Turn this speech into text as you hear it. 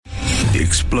the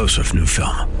explosive new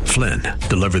film, Flynn,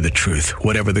 Deliver the Truth,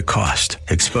 Whatever the Cost,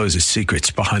 exposes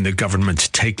secrets behind the government's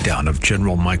takedown of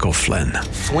General Michael Flynn.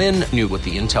 Flynn knew what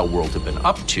the intel world had been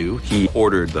up to. He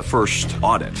ordered the first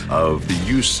audit of the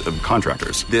use of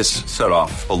contractors. This set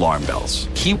off alarm bells.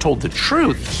 He told the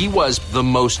truth. He was the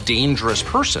most dangerous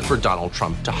person for Donald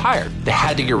Trump to hire. They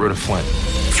had to get rid of Flynn.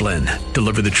 Flynn,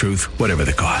 Deliver the Truth, Whatever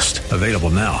the Cost. Available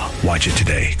now. Watch it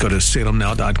today. Go to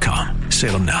salemnow.com.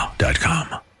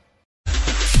 salemnow.com.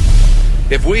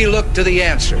 If we look to the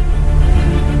answer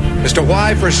as to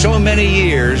why for so many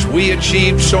years we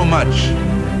achieved so much,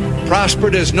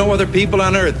 prospered as no other people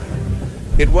on earth,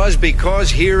 it was because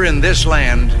here in this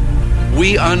land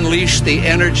we unleashed the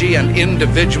energy and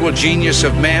individual genius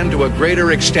of man to a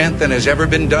greater extent than has ever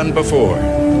been done before.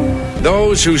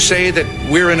 Those who say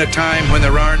that we're in a time when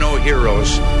there are no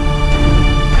heroes,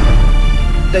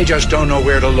 they just don't know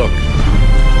where to look.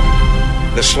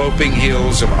 The sloping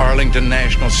hills of Arlington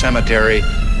National Cemetery,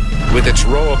 with its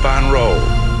row upon row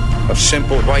of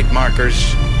simple white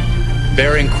markers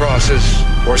bearing crosses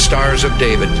or stars of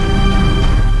David,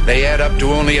 they add up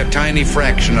to only a tiny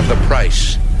fraction of the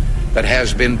price that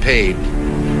has been paid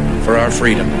for our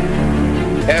freedom.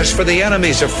 As for the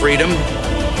enemies of freedom,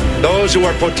 those who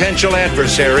are potential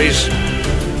adversaries,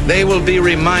 they will be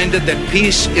reminded that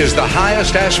peace is the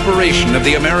highest aspiration of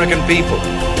the American people.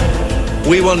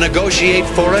 We will negotiate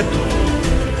for it,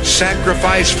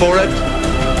 sacrifice for it.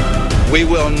 We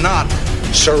will not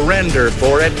surrender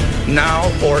for it now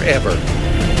or ever.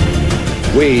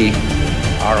 We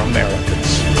are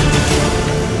Americans.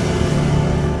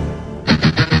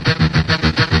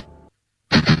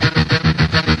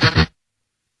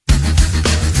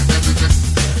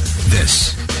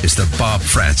 This is the Bob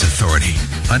Frantz Authority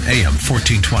on AM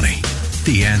 1420.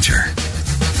 The Answer.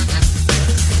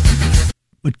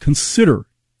 But consider,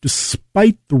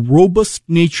 despite the robust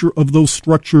nature of those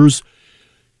structures,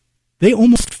 they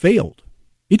almost failed.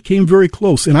 It came very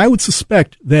close. And I would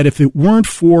suspect that if it weren't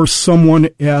for someone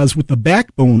as with the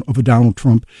backbone of a Donald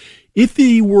Trump, if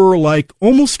he were like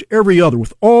almost every other,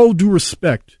 with all due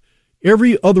respect,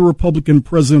 every other Republican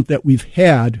president that we've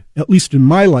had, at least in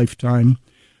my lifetime,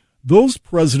 those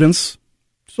presidents,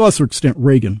 to a lesser extent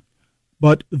Reagan,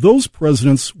 but those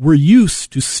presidents were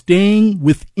used to staying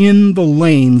within the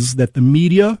lanes that the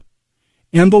media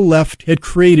and the left had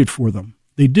created for them.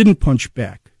 They didn't punch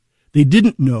back. They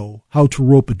didn't know how to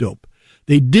rope-a-dope.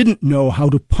 They didn't know how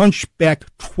to punch back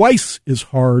twice as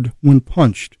hard when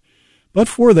punched. But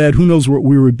for that, who knows what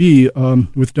we would be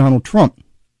with Donald Trump.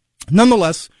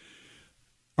 Nonetheless,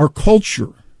 our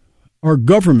culture, our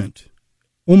government,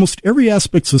 almost every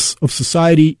aspect of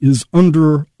society is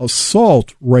under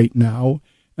assault right now,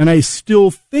 and I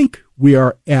still think we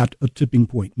are at a tipping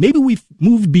point. Maybe we've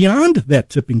moved beyond that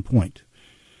tipping point,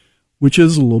 which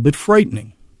is a little bit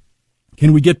frightening.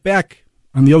 Can we get back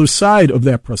on the other side of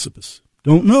that precipice?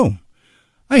 Don't know.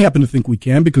 I happen to think we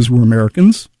can because we're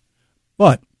Americans,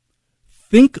 but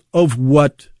think of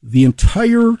what the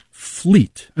entire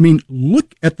fleet,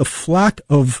 look at the flock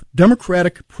of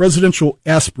Democratic presidential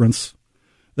aspirants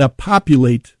that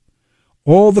populate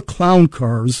all the clown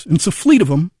cars, and it's a fleet of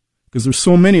them, because there's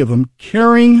so many of them,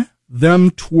 carrying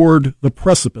them toward the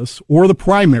precipice or the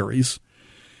primaries.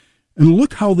 And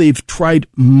look how they've tried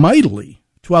mightily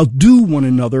to outdo one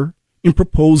another in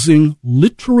proposing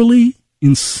literally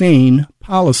insane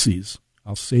policies.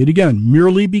 I'll say it again,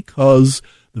 merely because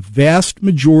the vast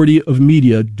majority of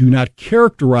media do not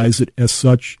characterize it as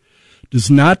such, does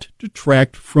not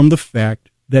detract from the fact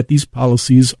that these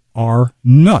policies are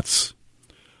nuts.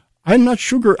 I'm not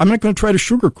going to try to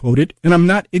sugarcoat it, and I'm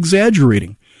not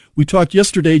exaggerating. We talked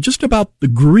yesterday just about the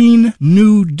Green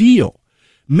New Deal.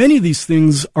 Many of these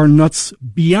things are nuts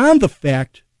beyond the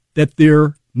fact that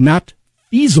they're not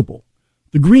feasible.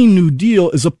 The Green New Deal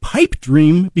is a pipe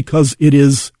dream because it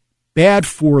is bad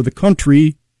for the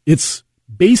country. It's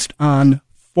based on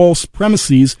false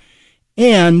premises,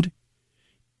 and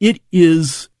it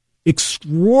is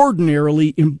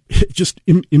extraordinarily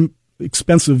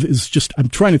expensive. I'm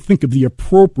trying to think of the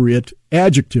appropriate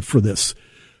adjective for this.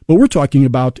 But we're talking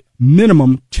about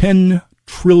minimum $10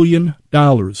 trillion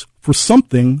for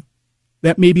something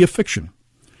that may be a fiction.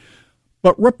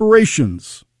 But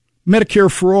reparations,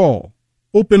 Medicare for all,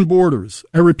 open borders,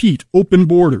 I repeat, open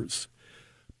borders,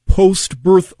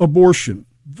 post-birth abortion,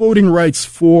 voting rights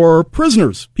for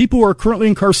prisoners. People who are currently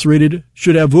incarcerated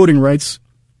should have voting rights.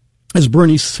 As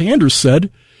Bernie Sanders said,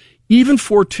 even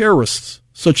for terrorists,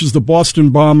 such as the Boston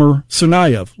bomber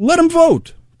Tsarnaev. Let them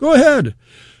vote. Go ahead.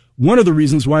 One of the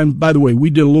reasons why, and by the way, we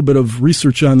did a little bit of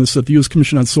research on this at the U.S.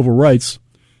 Commission on Civil Rights,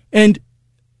 and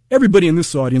everybody in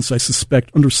this audience, I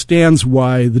suspect, understands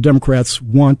why the Democrats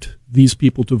want these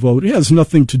people to vote. It has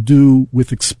nothing to do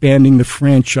with expanding the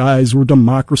franchise or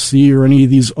democracy or any of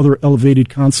these other elevated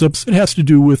concepts. It has to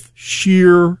do with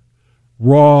sheer,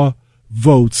 raw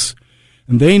votes.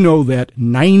 And they know that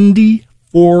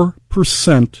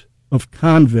 94% of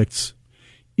convicts,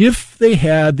 if they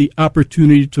had the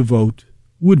opportunity to vote,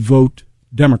 would vote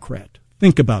Democrat.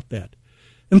 Think about that.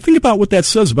 And think about what that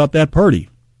says about that party.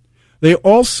 They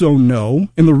also know,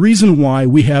 and the reason why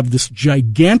we have this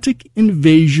gigantic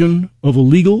invasion of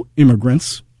illegal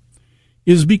immigrants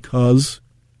is because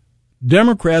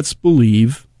Democrats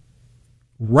believe,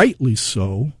 rightly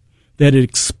so, that it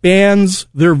expands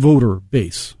their voter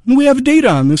base. And we have data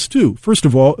on this, too. First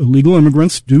of all, illegal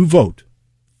immigrants do vote.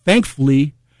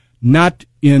 Thankfully, not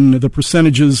in the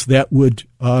percentages that would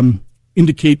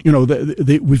indicate,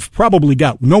 that we've probably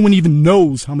got. No one even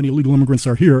knows how many illegal immigrants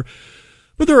are here.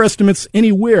 But there are estimates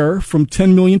anywhere from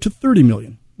 10 million to 30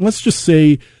 million. Let's just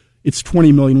say it's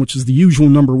 20 million, which is the usual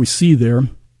number we see there.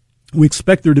 We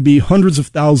expect there to be hundreds of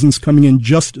thousands coming in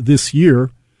just this year.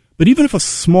 But even if a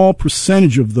small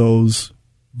percentage of those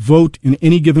vote in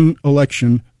any given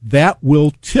election, that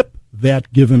will tip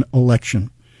that given election.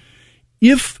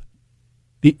 If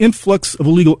the influx of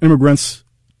illegal immigrants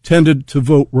tended to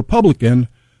vote Republican,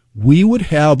 we would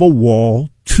have a wall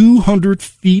 200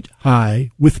 feet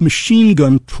high with machine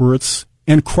gun turrets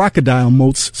and crocodile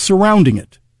moats surrounding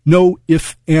it. No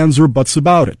ifs, ands, or buts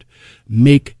about it.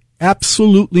 Make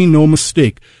absolutely no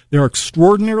mistake. There are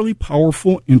extraordinarily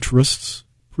powerful interests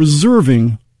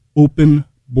preserving open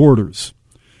borders.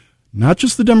 Not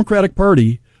just the Democratic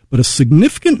Party, but a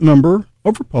significant number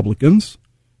of Republicans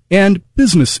and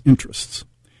business interests.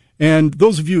 And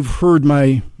those of you who've heard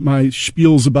my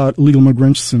spiels about illegal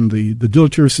immigrants and the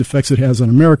deleterious effects it has on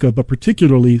America, but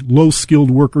particularly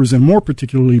low-skilled workers and more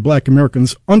particularly black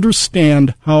Americans,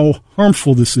 understand how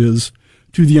harmful this is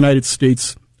to the United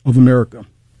States of America.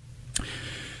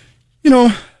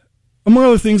 Among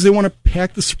other things, they want to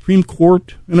pack the Supreme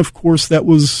Court, and of course that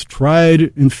was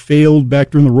tried and failed back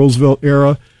during the Roosevelt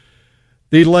era.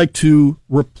 They'd like to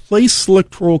replace the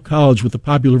Electoral College with the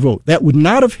popular vote. That would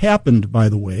not have happened, by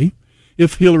the way,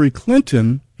 if Hillary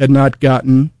Clinton had not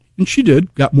gotten, and she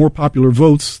got more popular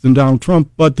votes than Donald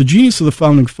Trump. But the genius of the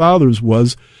Founding Fathers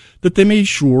was that they made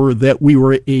sure that we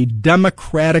were a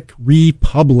democratic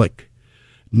republic,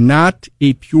 not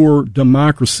a pure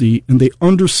democracy, and they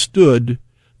understood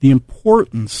the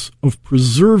importance of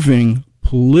preserving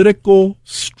political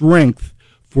strength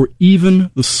for even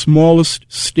the smallest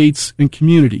states and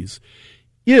communities.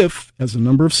 If, as a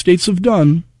number of states have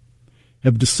done,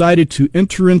 have decided to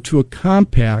enter into a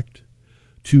compact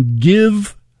to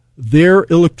give their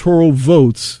electoral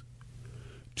votes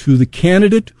to the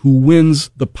candidate who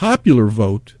wins the popular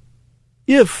vote,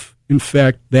 if, in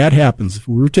fact, that happens, if it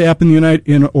were to happen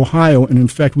in Ohio, and in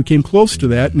fact we came close to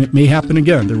that, and it may happen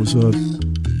again. There was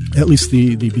at least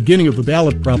the beginning of the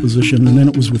ballot proposition, and then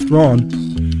it was withdrawn.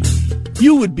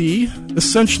 You would be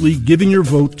essentially giving your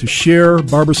vote to Cher,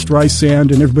 Barbra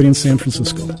Streisand, and everybody in San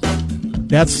Francisco.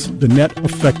 That's the net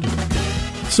effect of it.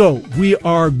 So we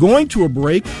are going to a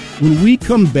break. When we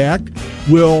come back,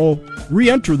 we'll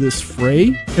re-enter this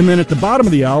fray, and then at the bottom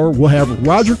of the hour, we'll have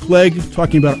Roger Clegg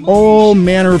talking about all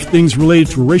manner of things related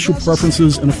to racial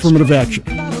preferences and affirmative action.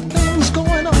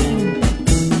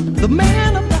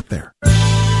 There.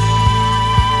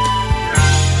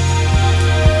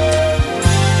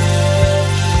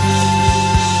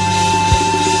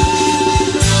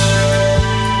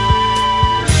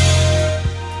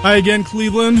 Hi again,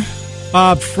 Cleveland.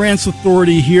 Bob France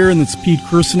Authority here, and it's Pete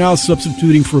Kirsanow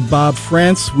substituting for Bob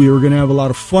France. We are going to have a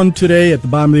lot of fun today. At the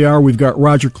bottom of the hour, we've got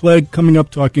Roger Clegg coming up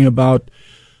talking about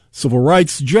civil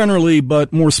rights generally,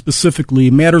 but more specifically,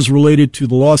 matters related to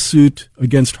the lawsuit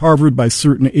against Harvard by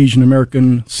certain Asian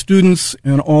American students,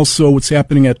 and also what's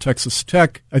happening at Texas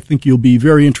Tech. I think you'll be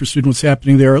very interested in what's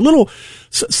happening there. A little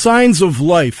signs of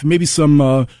life, maybe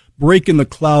some break in the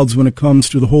clouds when it comes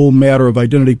to the whole matter of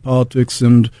identity politics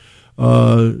and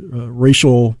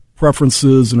racial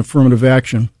preferences and affirmative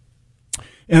action.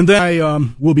 And then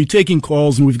I will be taking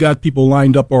calls, and we've got people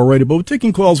lined up already, but we're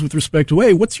taking calls with respect to,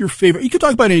 hey, what's your favorite? You can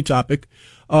talk about any topic.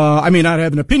 I may not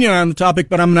have an opinion on the topic,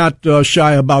 but I'm not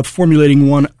shy about formulating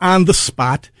one on the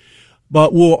spot.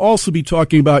 But we'll also be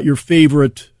talking about your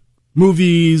favorite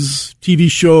movies, TV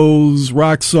shows,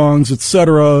 rock songs,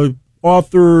 etc.,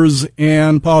 authors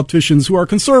and politicians who are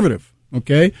conservative,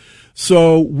 okay?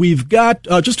 So we've got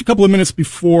just a couple of minutes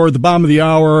before the bottom of the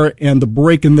hour and the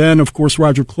break, and then, of course,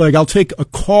 Roger Clegg. I'll take a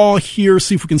call here,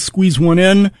 see if we can squeeze one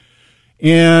in,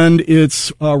 and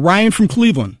it's Ryan from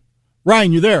Cleveland.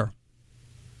 Ryan, you there?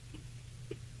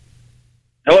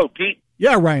 Hello, Pete.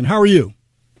 Yeah, Ryan, how are you?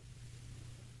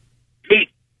 Pete.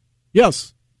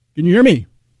 Yes. Can you hear me?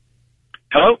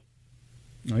 Hello?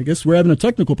 I guess we're having a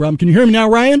technical problem. Can you hear me now,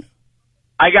 Ryan?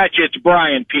 I got you. It's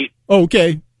Brian, Pete. Oh,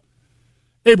 okay.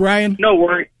 Hey, Brian. No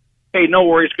worries. Hey, no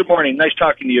worries. Good morning. Nice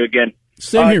talking to you again.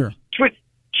 Same here.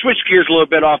 Switch gears a little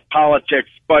bit off politics,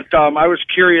 but I was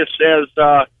curious as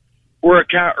we're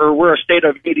a state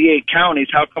of 88 counties.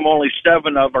 How come only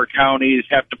 7 of our counties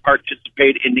have to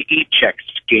participate in the e-check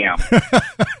scam?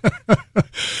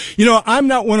 I'm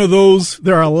not one of those.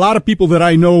 There are a lot of people that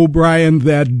I know, Brian,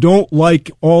 that don't like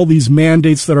all these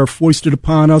mandates that are foisted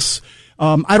upon us.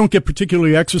 I don't get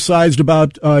particularly exercised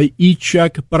about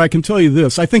e-check, but I can tell you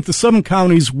this. I think the 7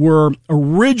 counties were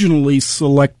originally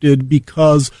selected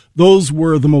because those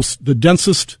were the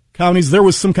densest counties. There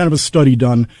was some kind of a study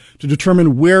done to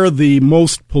determine where the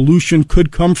most pollution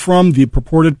could come from, the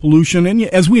purported pollution. And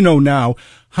as we know now,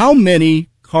 how many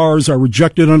cars are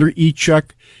rejected under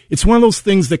e-check? It's one of those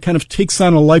things that kind of takes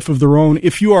on a life of their own.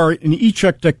 If you are an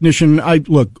e-check technician,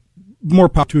 more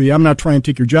power to you. I'm not trying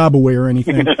to take your job away or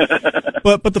anything.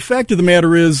 But the fact of the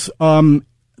matter is,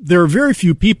 there are very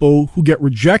few people who get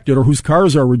rejected or whose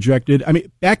cars are rejected. I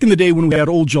mean, back in the day when we had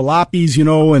old jalopies,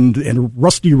 and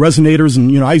rusty resonators,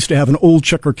 and, I used to have an old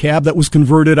checker cab that was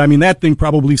converted. I mean, that thing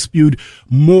probably spewed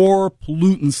more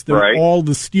pollutants than all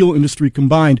the steel industry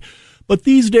combined. But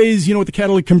these days, with the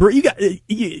catalytic converter,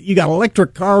 you got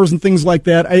electric cars and things like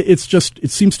that. It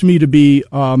seems to me to be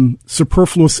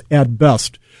superfluous at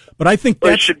best. But I think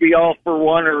that should be all for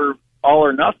one or all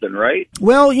or nothing, right?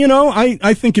 Well,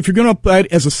 I think if you're going to apply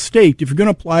it as a state, if you're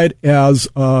going to apply it as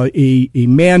a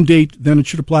mandate, then it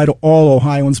should apply to all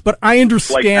Ohioans. But I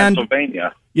understand, like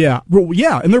Pennsylvania. Yeah,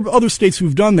 and there are other states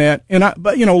who've done that.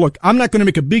 But look, I'm not going to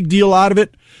make a big deal out of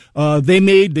it.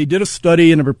 They did a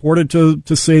study and have reported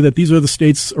to say that these are the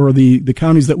states or the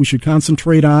counties that we should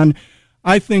concentrate on.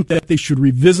 I think that they should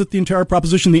revisit the entire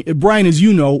proposition. Brian, as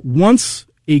you know, once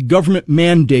a government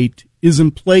mandate is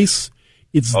in place,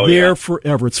 it's there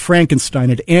forever. It's Frankenstein.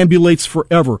 It ambulates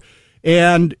forever.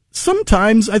 And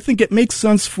sometimes I think it makes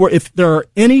sense if there are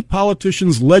any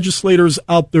politicians, legislators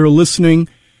out there listening,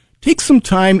 take some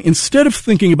time, instead of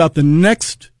thinking about the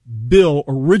next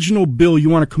original bill you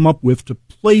want to come up with to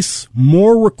place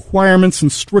more requirements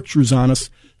and strictures on us,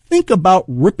 think about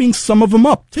ripping some of them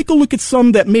up. Take a look at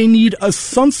some that may need a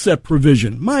sunset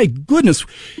provision. My goodness.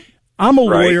 I'm a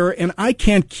lawyer, and I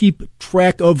can't keep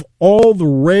track of all the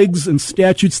regs and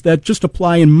statutes that just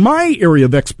apply in my area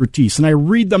of expertise, and I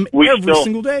read them every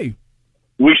single day.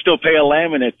 We still pay a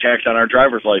laminate tax on our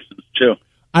driver's license, too.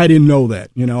 I didn't know that.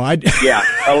 Yeah,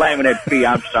 a laminate fee,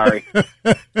 I'm sorry.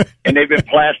 And they've been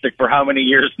plastic for how many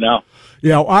years now?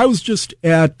 Yeah, I was just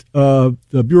at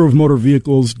the Bureau of Motor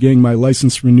Vehicles getting my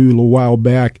license renewed a little while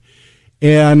back.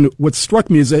 And what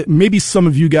struck me is that maybe some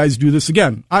of you guys do this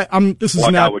again. This is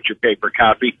Walk not out with your paper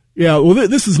copy. Yeah, well,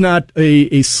 this is not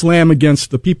a slam against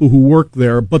the people who work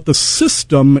there, but the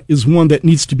system is one that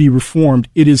needs to be reformed.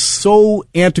 It is so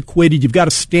antiquated. You've got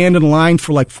to stand in line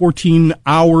for like 14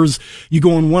 hours. You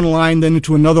go in one line, then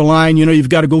into another line. You've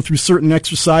got to go through certain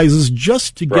exercises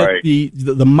just to get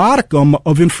the modicum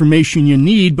of information you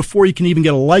need before you can even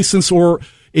get a license or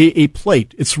a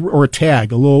plate. Or a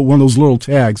tag, one of those little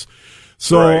tags.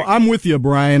 So I'm with you,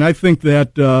 Brian. I think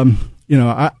that,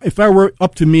 if I were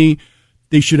up to me,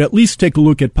 they should at least take a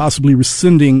look at possibly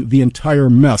rescinding the entire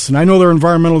mess. And I know there are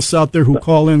environmentalists out there who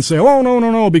call in and say, oh,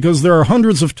 no, because there are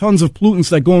hundreds of tons of pollutants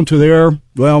that go into the air.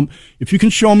 Well, if you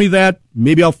can show me that,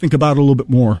 maybe I'll think about it a little bit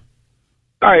more.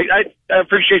 All right. I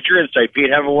appreciate your insight, Pete.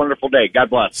 Have a wonderful day.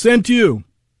 God bless. Same to you.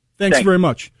 Thanks very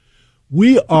much.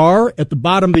 We are at the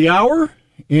bottom of the hour.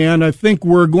 And I think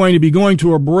we're going to be going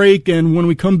to a break, and when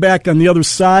we come back on the other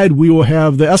side, we will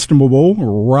have the estimable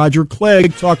Roger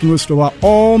Clegg talking to us about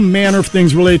all manner of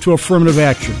things related to affirmative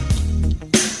action.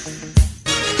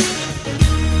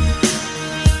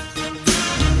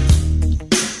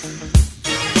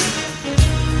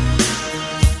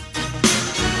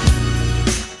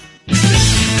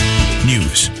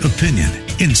 News, opinion,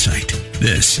 insight.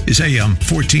 This is AM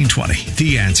 1420,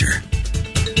 The Answer.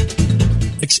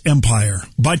 Empire.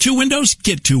 Buy 2 windows,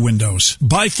 get 2 windows.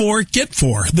 Buy 4, get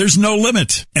 4. There's no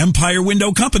limit. Empire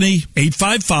Window Company,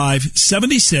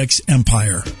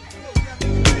 855-76-EMPIRE.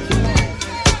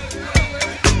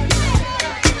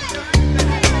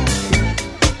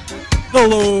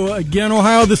 Hello again,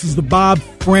 Ohio. This is the Bob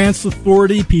Frantz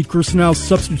Authority. Pete Kirsanow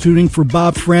substituting for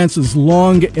Bob Frantz as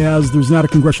long as there's not a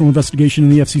congressional investigation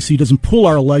and the FCC doesn't pull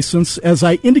our license. As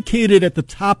I indicated at the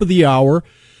top of the hour,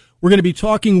 we're going to be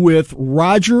talking with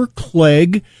Roger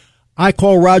Clegg. I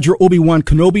call Roger Obi-Wan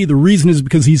Kenobi. The reason is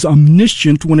because he's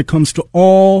omniscient when it comes to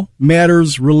all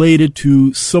matters related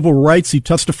to civil rights. He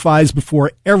testifies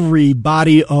before every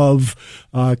body of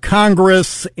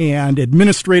Congress and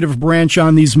administrative branch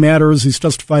on these matters. He's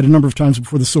testified a number of times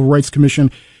before the Civil Rights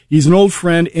Commission. He's an old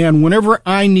friend, and whenever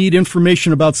I need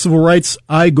information about civil rights,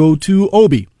 I go to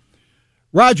Obi.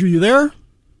 Roger, you there?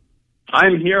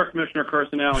 I'm here, Commissioner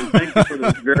Carcinelli. Thank you for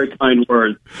those very kind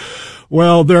words.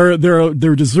 Well,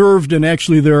 they're deserved, and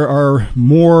actually there are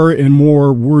more and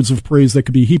more words of praise that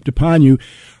could be heaped upon you.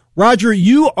 Roger,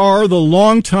 you are the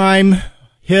longtime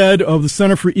head of the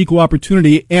Center for Equal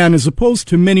Opportunity, and as opposed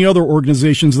to many other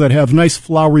organizations that have nice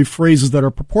flowery phrases that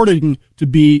are purporting to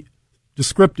be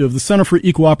descriptive, the Center for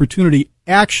Equal Opportunity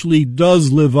actually does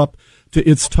live up to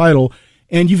its title.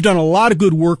 And you've done a lot of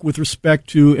good work with respect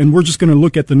to, and we're just going to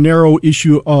look at the narrow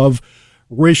issue of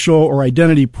racial or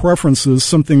identity preferences,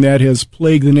 something that has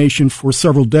plagued the nation for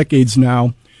several decades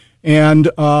now. And,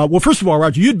 well, first of all,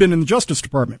 Roger, you'd been in the Justice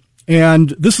Department. And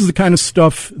this is the kind of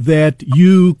stuff that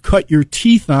you cut your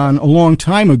teeth on a long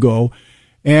time ago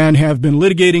and have been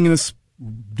litigating this,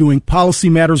 doing policy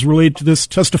matters related to this,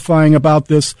 testifying about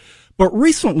this. But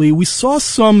recently, we saw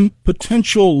some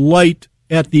potential light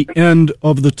at the end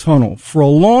of the tunnel. For a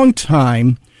long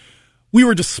time, we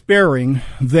were despairing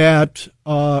that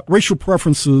racial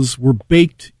preferences were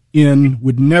baked in,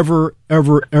 would never,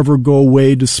 ever, ever go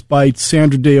away, despite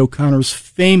Sandra Day O'Connor's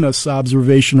famous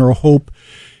observation or hope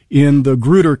in the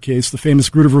Grutter case, the famous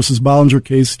Grutter versus Bollinger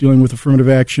case dealing with affirmative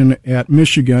action at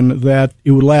Michigan, that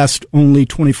it would last only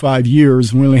 25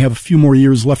 years, and we only have a few more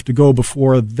years left to go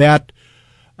before that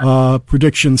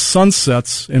prediction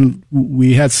sunsets, and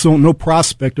we had no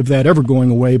prospect of that ever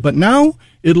going away. But now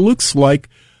it looks like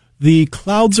the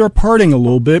clouds are parting a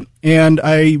little bit, and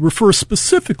I refer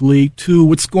specifically to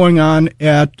what's going on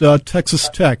at Texas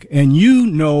Tech. And you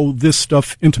know this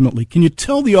stuff intimately. Can you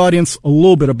tell the audience a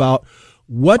little bit about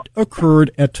what occurred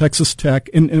at Texas Tech?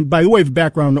 And by the way of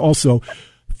background also,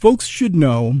 folks should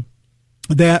know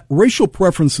that racial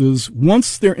preferences,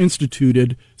 once they're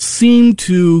instituted, seem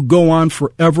to go on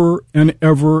forever and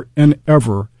ever and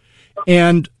ever.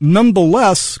 And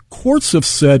nonetheless, courts have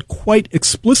said quite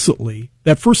explicitly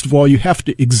that, first of all, you have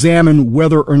to examine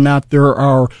whether or not there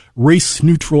are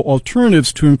race-neutral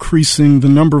alternatives to increasing the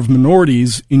number of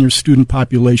minorities in your student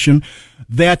population,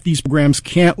 that these programs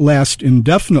can't last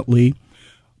indefinitely,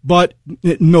 but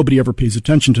nobody ever pays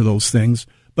attention to those things.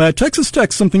 But at Texas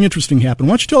Tech, something interesting happened.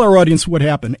 Why don't you tell our audience what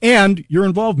happened and your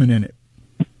involvement in it?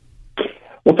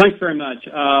 Well, thanks very much.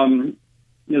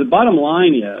 The bottom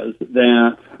line is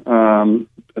that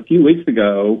a few weeks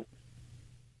ago,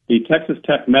 the Texas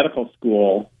Tech Medical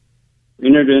School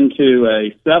entered into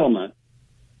a settlement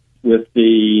with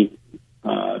the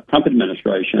Trump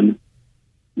administration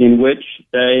in which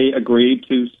they agreed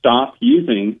to stop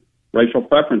using racial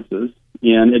preferences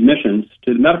in admissions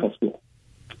to the medical school.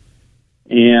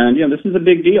 And, this is a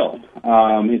big deal.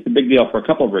 It's a big deal for a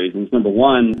couple of reasons. Number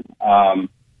one,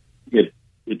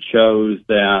 it shows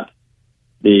that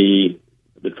the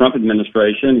Trump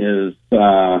administration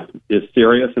is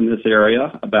serious in this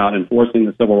area about enforcing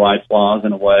the civil rights laws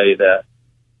in a way that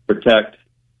protect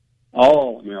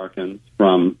all Americans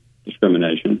from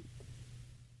discrimination.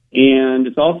 And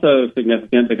it's also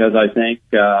significant because I think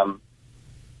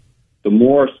the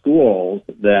more schools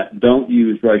that don't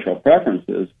use racial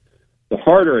preferences, the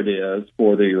harder it is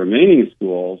for the remaining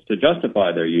schools to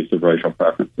justify their use of racial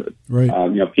preferences. Right.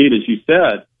 Pete, as you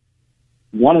said,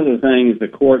 one of the things the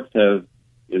courts have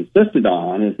insisted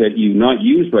on is that you not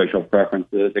use racial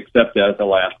preferences except as a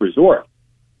last resort.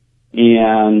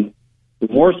 And the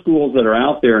more schools that are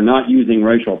out there not using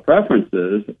racial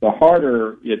preferences, the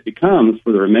harder it becomes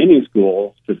for the remaining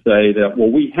schools to say that,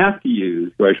 well, we have to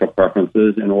use racial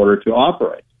preferences in order to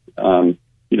operate.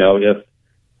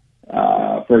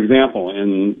 For example,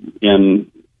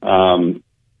 in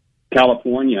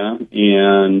California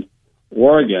and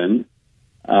Oregon,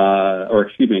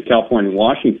 California and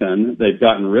Washington, they've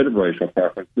gotten rid of racial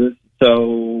preferences. So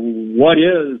what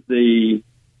is the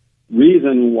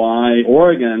reason why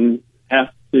Oregon has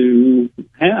to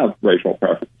have racial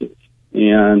preferences?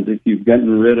 And if you've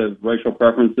gotten rid of racial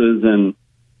preferences in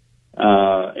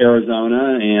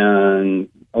Arizona and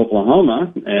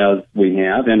Oklahoma, as we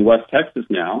have, and West Texas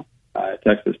now,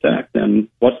 Texas Tech, then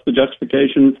what's the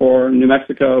justification for New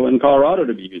Mexico and Colorado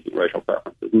to be using racial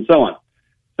preferences, and so on?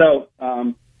 So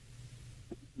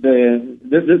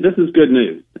this is good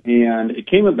news, and it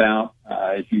came about,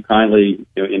 as you kindly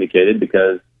indicated,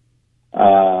 because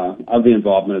of the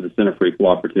involvement of the Center for Equal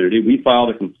Opportunity. We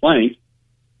filed a complaint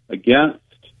against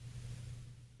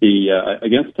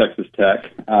against Texas Tech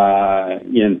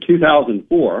in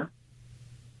 2004.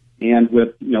 And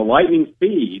with lightning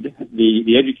speed,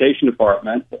 the education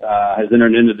department has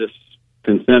entered into this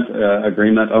consent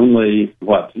agreement only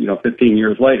 15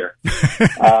 years later.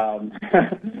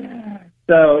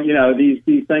 So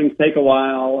these things take a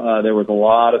while. There was a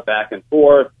lot of back and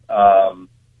forth,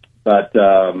 but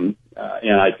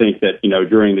and I think that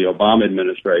during the Obama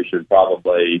administration,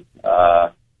 probably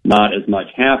not as much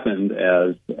happened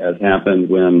as happened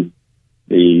when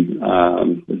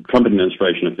the Trump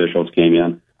administration officials came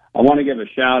in. I want to give a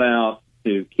shout out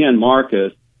to Ken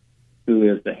Marcus, who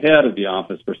is the head of the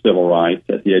Office for Civil Rights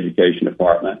at the Education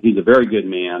Department. He's a very good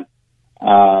man,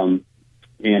 and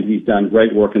he's done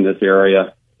great work in this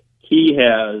area. He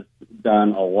has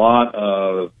done a lot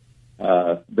of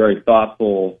very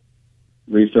thoughtful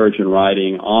research and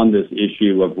writing on this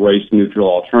issue of race-neutral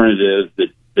alternatives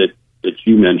that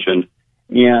you mentioned.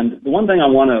 And the one thing I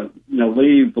want to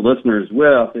leave the listeners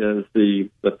with is the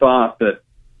thought that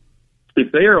if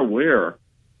they are aware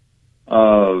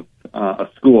of a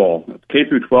school, K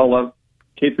through 12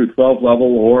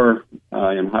 level or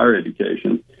in higher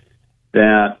education,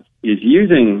 that is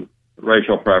using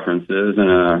racial preferences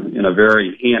in a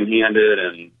very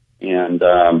hand-handed and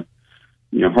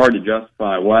hard to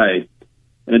justify way,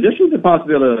 in addition to the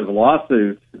possibility of a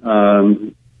lawsuit,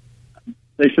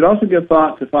 they should also give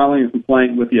thought to filing a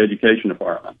complaint with the Education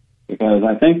Department, because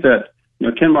I think that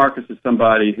Ken Marcus is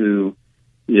somebody who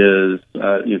is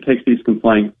takes these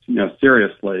complaints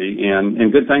seriously,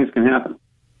 and good things can happen.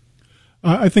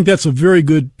 I think that's a very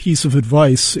good piece of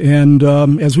advice. And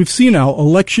as we've seen now,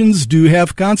 elections do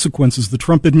have consequences. The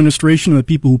Trump administration and the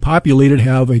people who populate it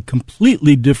have a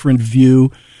completely different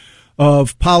view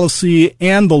of policy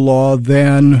and the law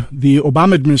than the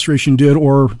Obama administration did,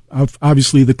 or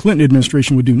obviously the Clinton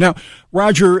administration would do. Now,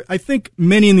 Roger, I think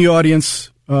many in the audience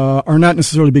are not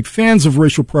necessarily big fans of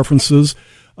racial preferences.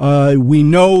 We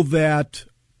know that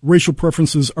racial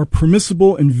preferences are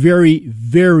permissible in very,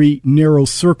 very narrow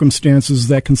circumstances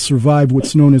that can survive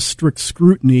what's known as strict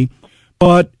scrutiny.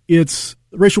 But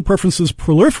racial preferences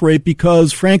proliferate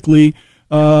because, frankly,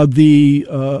 the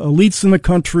elites in the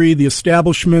country, the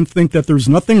establishment, think that there's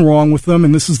nothing wrong with them,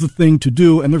 and this is the thing to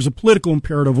do, and there's a political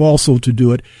imperative also to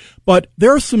do it. But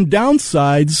there are some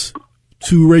downsides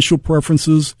to racial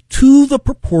preferences to the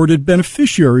purported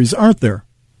beneficiaries, aren't there?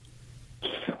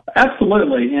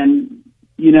 Absolutely. And,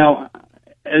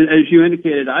 as you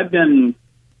indicated, I've been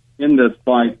in this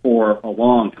fight for a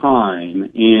long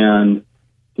time, and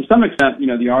to some extent,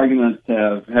 the arguments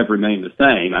have remained the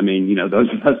same. I mean, those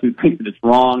of us who think that it's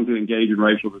wrong to engage in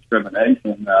racial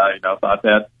discrimination, thought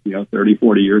that, 30,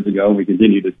 40 years ago, and we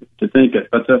continue to think it.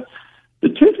 But the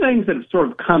two things that have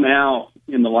sort of come out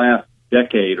in the last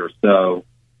decade or so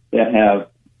that have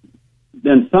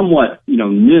been somewhat,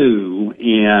 new,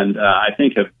 and I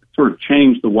think have sort of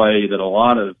changed the way that a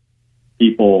lot of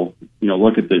people,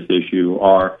 look at this issue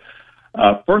are,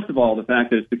 first of all, the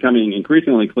fact that it's becoming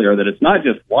increasingly clear that it's not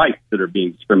just whites that are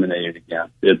being discriminated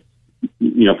against. It's,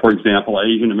 for example,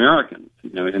 Asian Americans,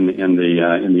 in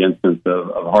the instance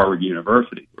of Harvard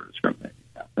University were discriminated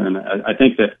against. And I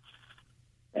think that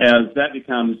as that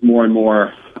becomes more and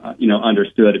more,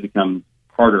 understood, it becomes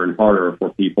harder and harder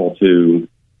for people to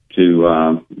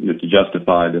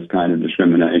justify this kind of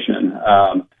discrimination.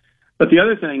 But the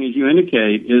other thing, as you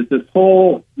indicate, is this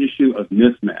whole issue of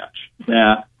mismatch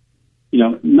that,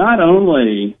 not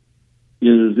only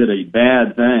is it a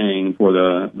bad thing for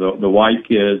the white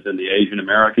kids and the Asian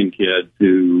American kids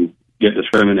who get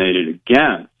discriminated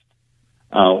against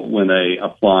when they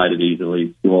apply to these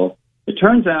elite schools, it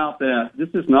turns out that this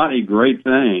is not a great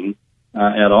thing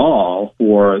at all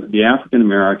for the African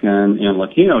American and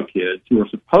Latino kids who are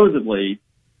supposedly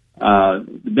the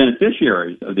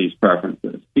beneficiaries of these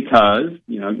preferences, because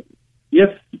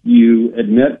if you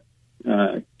admit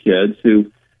kids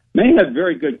who may have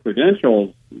very good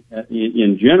credentials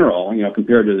in general,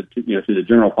 compared to the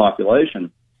general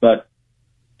population, but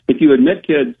if you admit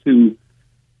kids who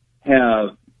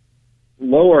have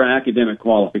lower academic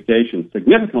qualifications,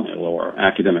 significantly lower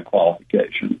academic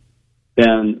qualifications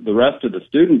than the rest of the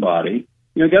student body,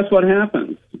 guess what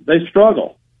happens? They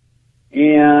struggle.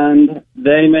 And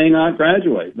they may not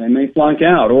graduate. They may flunk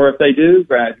out. Or if they do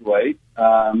graduate,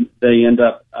 they end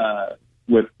up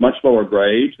with much lower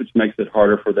grades, which makes it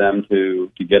harder for them to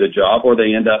get a job. Or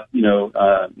they end up,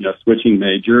 switching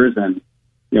majors, and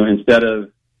instead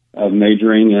of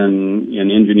majoring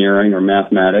in engineering or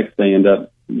mathematics, they end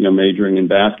up majoring in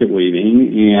basket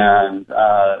weaving, and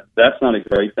that's not a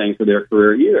great thing for their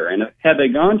career either. And had they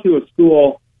gone to a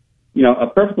school a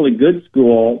perfectly good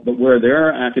school, but where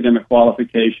their academic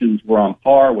qualifications were on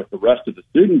par with the rest of the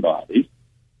student body,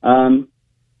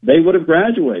 they would have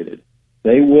graduated.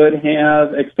 They would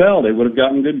have excelled. They would have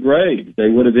gotten good grades. They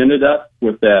would have ended up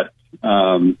with that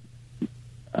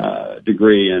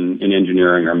degree in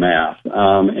engineering or math.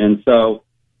 And so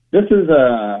this is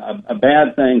a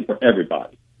bad thing for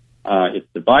everybody. It's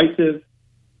divisive.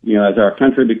 As our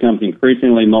country becomes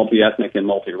increasingly multi-ethnic and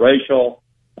multiracial,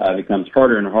 it becomes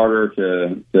harder and harder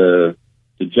to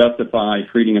justify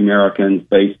treating Americans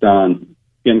based on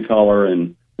skin color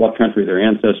and what country their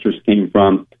ancestors came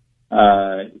from.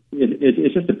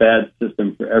 It's just a bad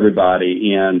system for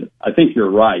everybody, and I think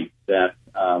you're right that,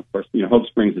 of course, hope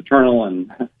springs eternal,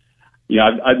 and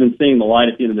I've been seeing the light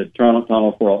at the end of the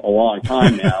tunnel for a long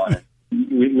time now, and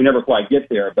we never quite get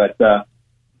there. But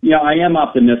I am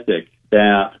optimistic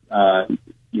that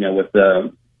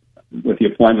with the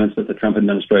appointments that the Trump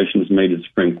administration has made to the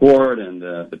Supreme Court and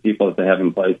the people that they have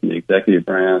in place in the executive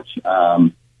branch,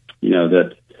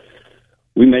 that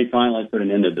we may finally put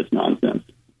an end to this nonsense.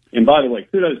 And by the way,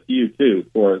 kudos to you, too,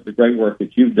 for the great work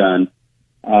that you've done,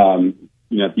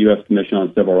 at the U.S. Commission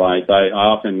on Civil Rights. I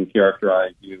often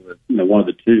characterize you as, one of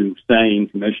the two sane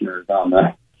commissioners on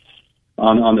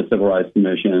the Civil Rights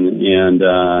Commission, and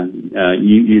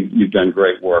you've done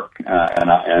great work,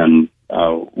 and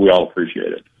we all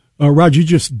appreciate it. Roger, you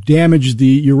just damaged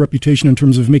your reputation in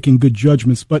terms of making good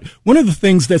judgments. But one of the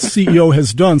things that CEO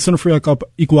has done, Center for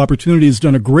Equal Opportunity, has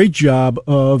done a great job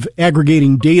of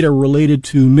aggregating data related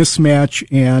to mismatch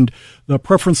and the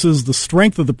preferences, the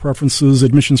strength of the preferences,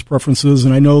 admissions preferences.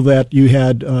 And I know that you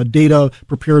had data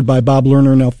prepared by Bob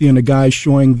Lerner and Althea Nagay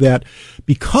showing that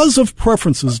because of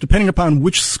preferences, depending upon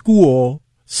which school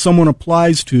someone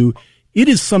applies to, it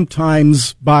is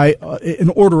sometimes by an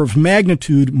order of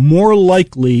magnitude more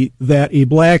likely that a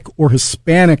black or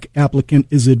Hispanic applicant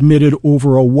is admitted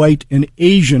over a white and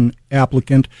Asian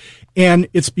applicant. And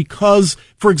it's because,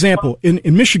 for example, in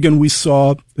Michigan, we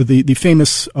saw the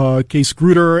famous case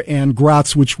Grutter and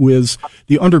Gratz, which was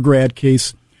the undergrad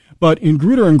case. But in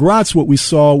Grutter and Gratz, what we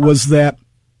saw was that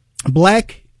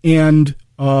black and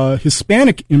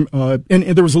Hispanic, and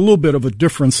there was a little bit of a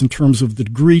difference in terms of the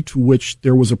degree to which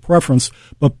there was a preference,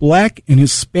 but black and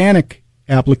Hispanic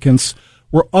applicants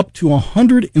were up to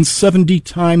 170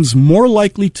 times more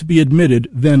likely to be admitted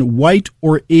than white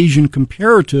or Asian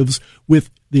comparatives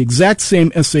with the exact same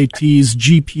SATs,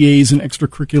 GPAs, and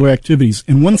extracurricular activities.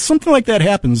 And when something like that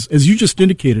happens, as you just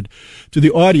indicated to the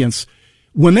audience,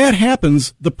 when that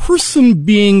happens, the person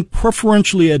being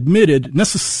preferentially admitted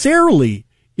necessarily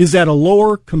is at a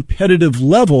lower competitive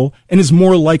level and is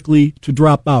more likely to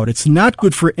drop out. It's not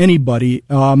good for anybody,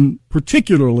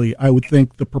 particularly, I would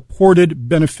think, the purported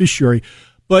beneficiary.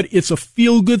 But it's a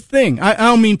feel-good thing. I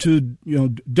don't mean to,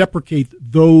 deprecate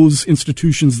those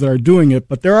institutions that are doing it,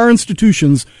 but there are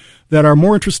institutions that are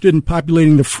more interested in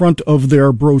populating the front of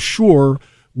their brochure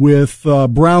with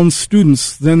brown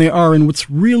students than they are in what's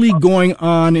really going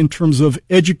on in terms of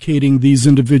educating these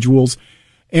individuals.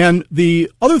 And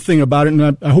the other thing about it,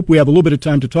 and I hope we have a little bit of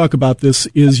time to talk about this,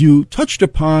 is you touched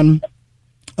upon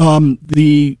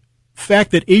the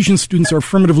fact that Asian students are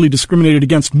affirmatively discriminated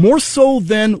against more so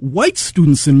than white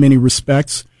students in many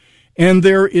respects. And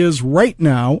there is right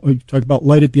now, you talk about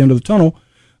light at the end of the tunnel,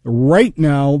 right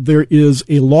now there is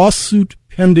a lawsuit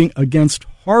pending against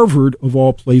Harvard, of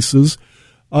all places,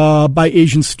 by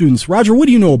Asian students. Roger, what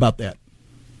do you know about that?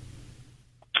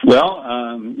 Well,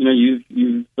 you've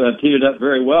teed it up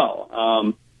very well.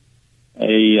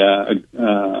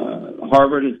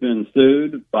 Harvard has been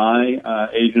sued by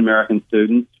Asian American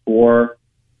students for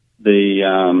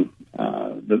the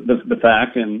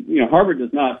fact, and Harvard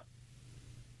does not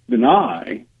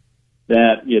deny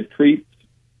that it treats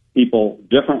people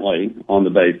differently on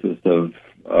the basis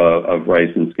of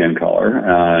race and skin color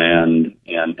and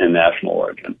national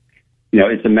origin.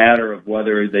 It's a matter of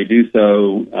whether they do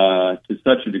so to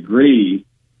such a degree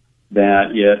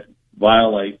that it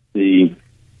violates the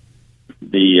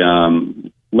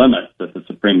limits that the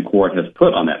Supreme Court has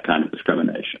put on that kind of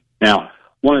discrimination. Now,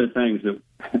 one of the things that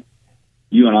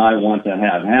you and I want to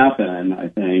have happen, I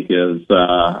think, is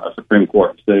a Supreme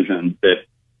Court decision that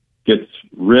gets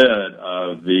rid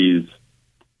of these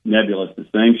nebulous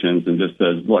distinctions and just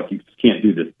says, look, you just can't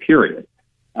do this, period.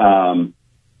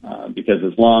 Because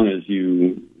as long as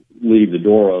you leave the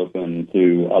door open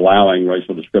to allowing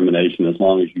racial discrimination, as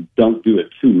long as you don't do it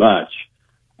too much,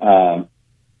 our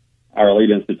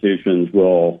elite institutions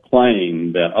will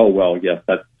claim that, oh, well, yes,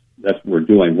 that's what we're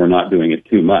doing. We're not doing it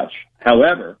too much.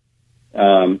 However,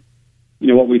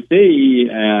 what we see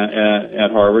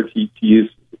at Harvard, to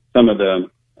use some of the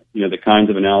the kinds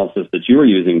of analysis that you were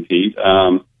using, Pete.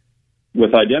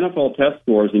 With identical test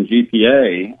scores in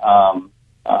GPA,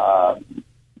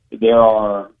 there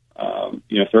are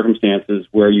circumstances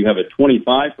where you have a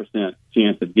 25%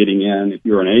 chance of getting in if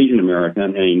you're an Asian American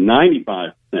and a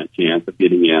 95% chance of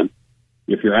getting in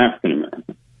if you're African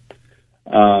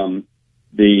American.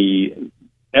 The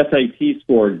SAT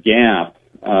score gap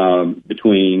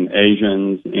between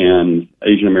Asians and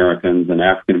Asian Americans and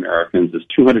African Americans is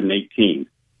 218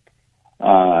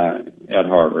 at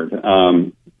Harvard.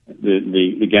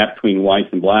 The gap between whites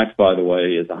and blacks, by the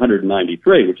way, is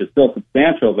 193, which is still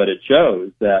substantial, but it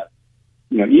shows that,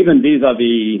 even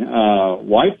vis-a-vis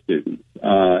white students,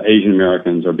 Asian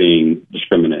Americans are being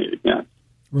discriminated against.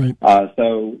 Right.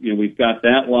 So we've got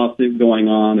that lawsuit going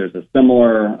on. There's a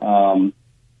similar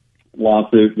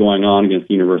lawsuit going on against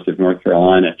the University of North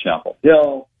Carolina at Chapel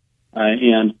Hill.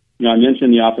 And I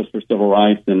mentioned the Office for Civil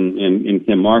Rights in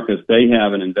Kim Marcus. They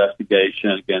have an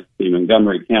investigation against the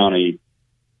Montgomery County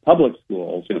public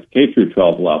schools, K through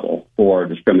 12 level, for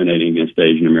discriminating against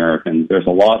Asian Americans. There's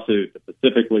a lawsuit that the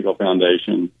Pacific Legal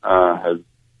Foundation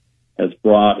has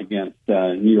brought against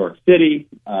New York City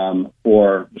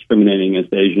for discriminating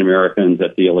against Asian Americans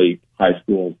at the elite high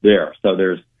schools there. So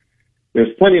there's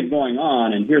plenty of going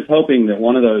on, and here's hoping that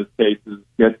one of those cases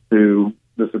gets to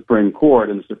the Supreme Court,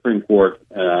 and the Supreme Court,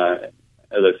 as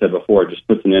I said before, just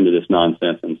puts an end to this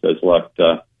nonsense and says, look,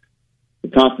 the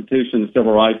Constitution, the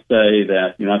civil rights say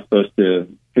that you're not supposed to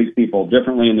treat people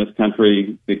differently in this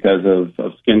country because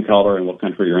of skin color and what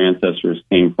country your ancestors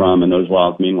came from, and those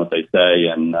laws mean what they say,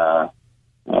 and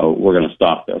we're going to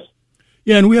stop this.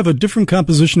 Yeah, and we have a different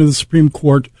composition of the Supreme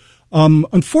Court.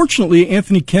 Unfortunately,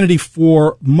 Anthony Kennedy,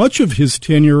 for much of his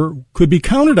tenure, could be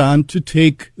counted on to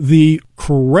take the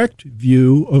correct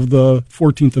view of the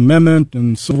 14th Amendment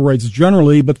and civil rights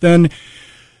generally, but then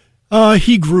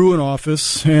he grew in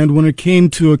office, and when it came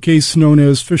to a case known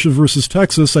as Fisher versus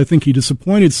Texas, I think he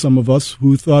disappointed some of us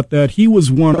who thought that he was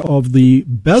one of the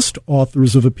best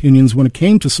authors of opinions when it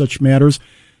came to such matters.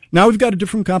 Now we've got a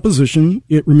different composition.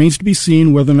 It remains to be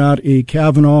seen whether or not a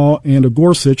Kavanaugh and a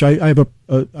Gorsuch. I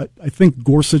think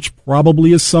Gorsuch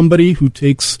probably is somebody who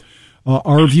takes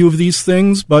our view of these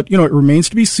things, but it remains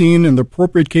to be seen, and the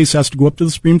appropriate case has to go up to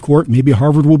the Supreme Court. Maybe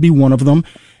Harvard will be one of them.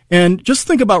 And just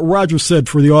think about what Roger said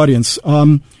for the audience.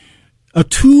 A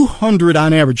 200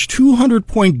 on average,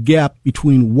 200-point gap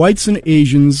between whites and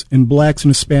Asians and blacks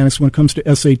and Hispanics when it comes to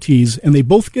SATs, and they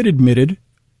both get admitted.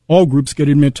 All groups get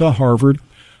admitted to Harvard.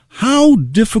 How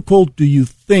difficult do you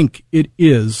think it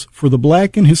is for the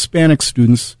black and Hispanic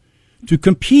students to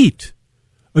compete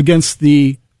against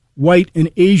the white and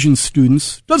Asian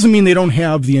students? Doesn't mean they don't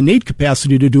have the innate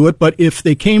capacity to do it, but if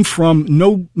they came from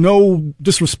no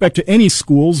disrespect to any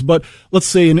schools, but let's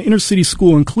say an inner city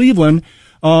school in Cleveland,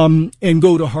 and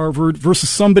go to Harvard versus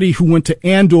somebody who went to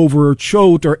Andover or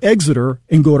Choate or Exeter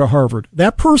and go to Harvard.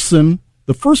 That person,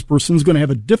 the first person, is going to have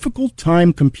a difficult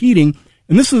time competing.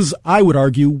 And this is, I would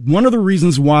argue, one of the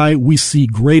reasons why we see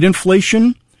great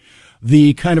inflation,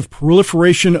 the kind of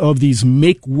proliferation of these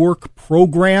make-work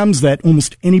programs that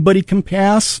almost anybody can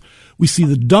pass. We see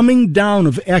the dumbing down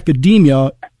of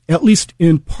academia, at least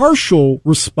in partial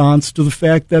response to the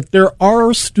fact that there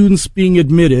are students being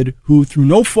admitted who, through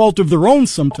no fault of their own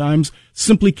sometimes,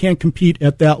 simply can't compete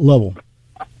at that level.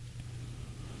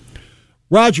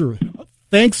 Roger,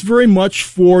 thanks very much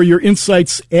for your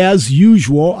insights as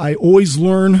usual. I always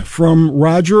learn from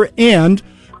Roger. And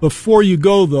before you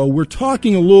go, though, we're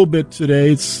talking a little bit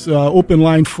today. It's Open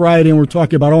Line Friday, and we're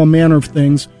talking about all manner of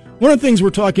things. One of the things we're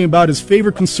talking about is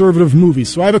favorite conservative movies.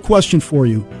 So I have a question for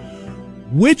you.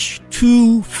 Which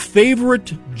two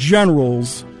favorite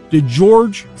generals did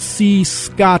George C.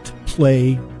 Scott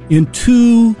play in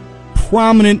two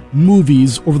prominent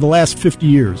movies over the last 50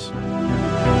 years?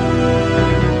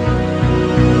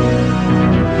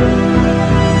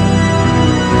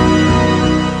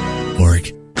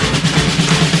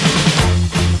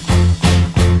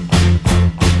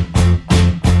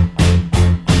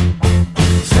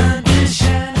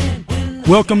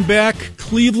 Welcome back,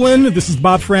 Cleveland. This is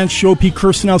Bob France Show. Pete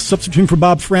Kirstenhouse substituting for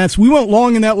Bob France. We went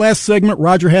long in that last segment.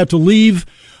 Roger had to leave,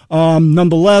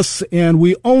 nonetheless, and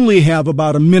we only have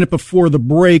about a minute before the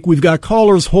break. We've got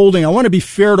callers holding. I want to be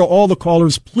fair to all the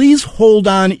callers. Please hold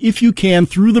on if you can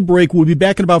through the break. We'll be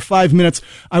back in about 5 minutes.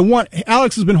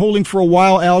 Alex has been holding for a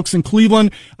while. Alex in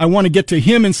Cleveland. I want to get to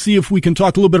him and see if we can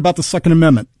talk a little bit about the Second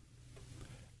Amendment.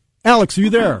 Alex, are you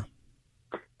there?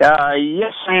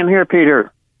 Yes, I am here,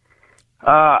 Peter.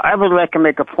 I would like to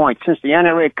make a point. Since the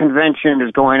NRA convention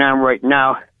is going on right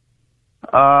now,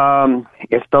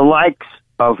 if the likes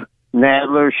of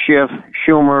Nadler, Schiff,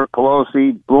 Schumer,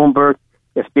 Pelosi, Bloomberg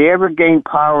if they ever gain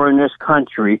power in this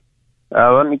country,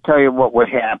 let me tell you what would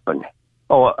happen.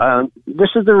 This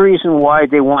is the reason why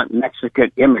they want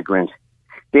Mexican immigrants.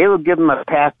 They will give them a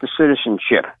path to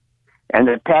citizenship, and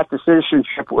the path to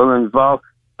citizenship will involve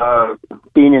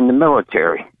being in the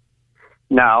military.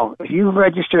 Now, if you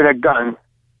registered a gun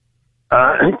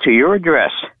to your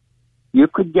address, you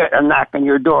could get a knock on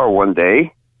your door one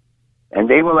day, and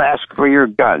they will ask for your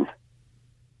gun.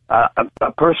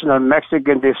 A person of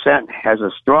Mexican descent has a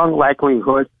strong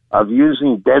likelihood of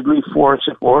using deadly force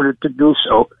in order to do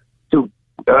so, to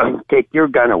take your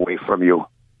gun away from you.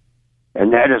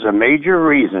 And that is a major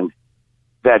reason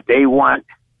that they want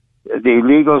the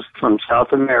illegals from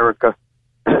South America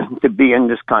to be in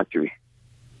this country.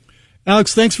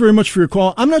 Alex, thanks very much for your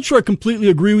call. I'm not sure I completely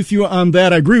agree with you on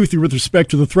that. I agree with you with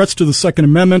respect to the threats to the Second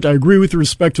Amendment. I agree with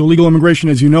respect to illegal immigration.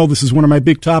 As you know, this is one of my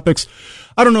big topics.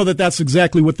 I don't know that that's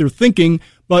exactly what they're thinking,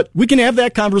 but we can have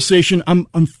that conversation.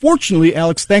 Unfortunately,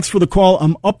 Alex, thanks for the call.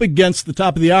 I'm up against the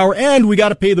top of the hour, and we got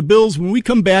to pay the bills. When we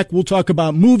come back, we'll talk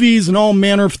about movies and all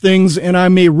manner of things, and I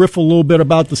may riff a little bit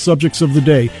about the subjects of the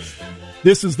day.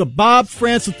 This is the Bob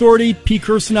Frantz Authority. Pete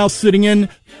Kirsanow sitting in.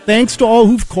 Thanks to all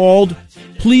who've called.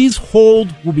 Please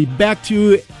hold. We'll be back to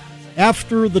you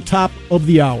after the top of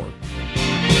the hour.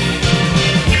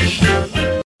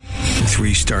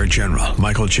 3-star General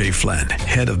Michael J. Flynn,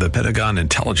 head of the Pentagon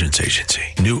Intelligence Agency,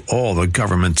 knew all the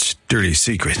government's dirty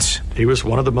secrets. He was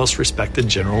one of the most respected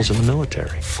generals in the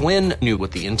military. Flynn knew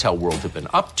what the intel world had been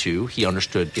up to. He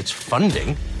understood its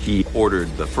funding. He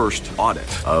ordered the first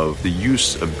audit of the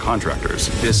use of contractors.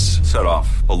 This set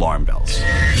off alarm bells.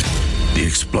 The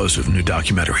explosive new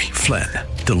documentary, Flynn,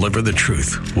 Deliver the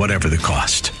Truth, Whatever the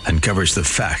Cost, uncovers the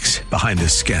facts behind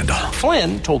this scandal.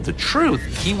 Flynn told the truth.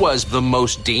 He was the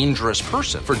most dangerous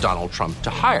person for Donald Trump to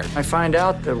hire. I find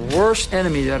out the worst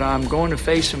enemy that I'm going to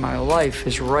face in my life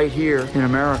is right here in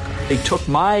America. They took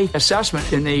my assessment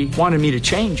and they wanted me to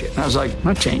change it. And I was like, I'm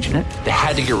not changing it. They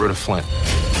had to get rid of Flynn.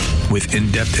 With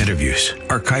in-depth interviews,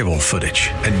 archival footage,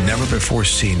 and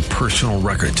never-before-seen personal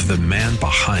records of the man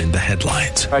behind the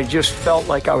headlines. I just felt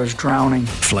like I was drowning.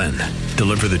 Flynn,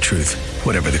 Deliver the Truth,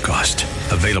 Whatever the Cost.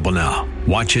 Available now.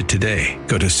 Watch it today.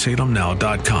 Go to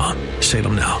salemnow.com.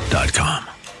 salemnow.com.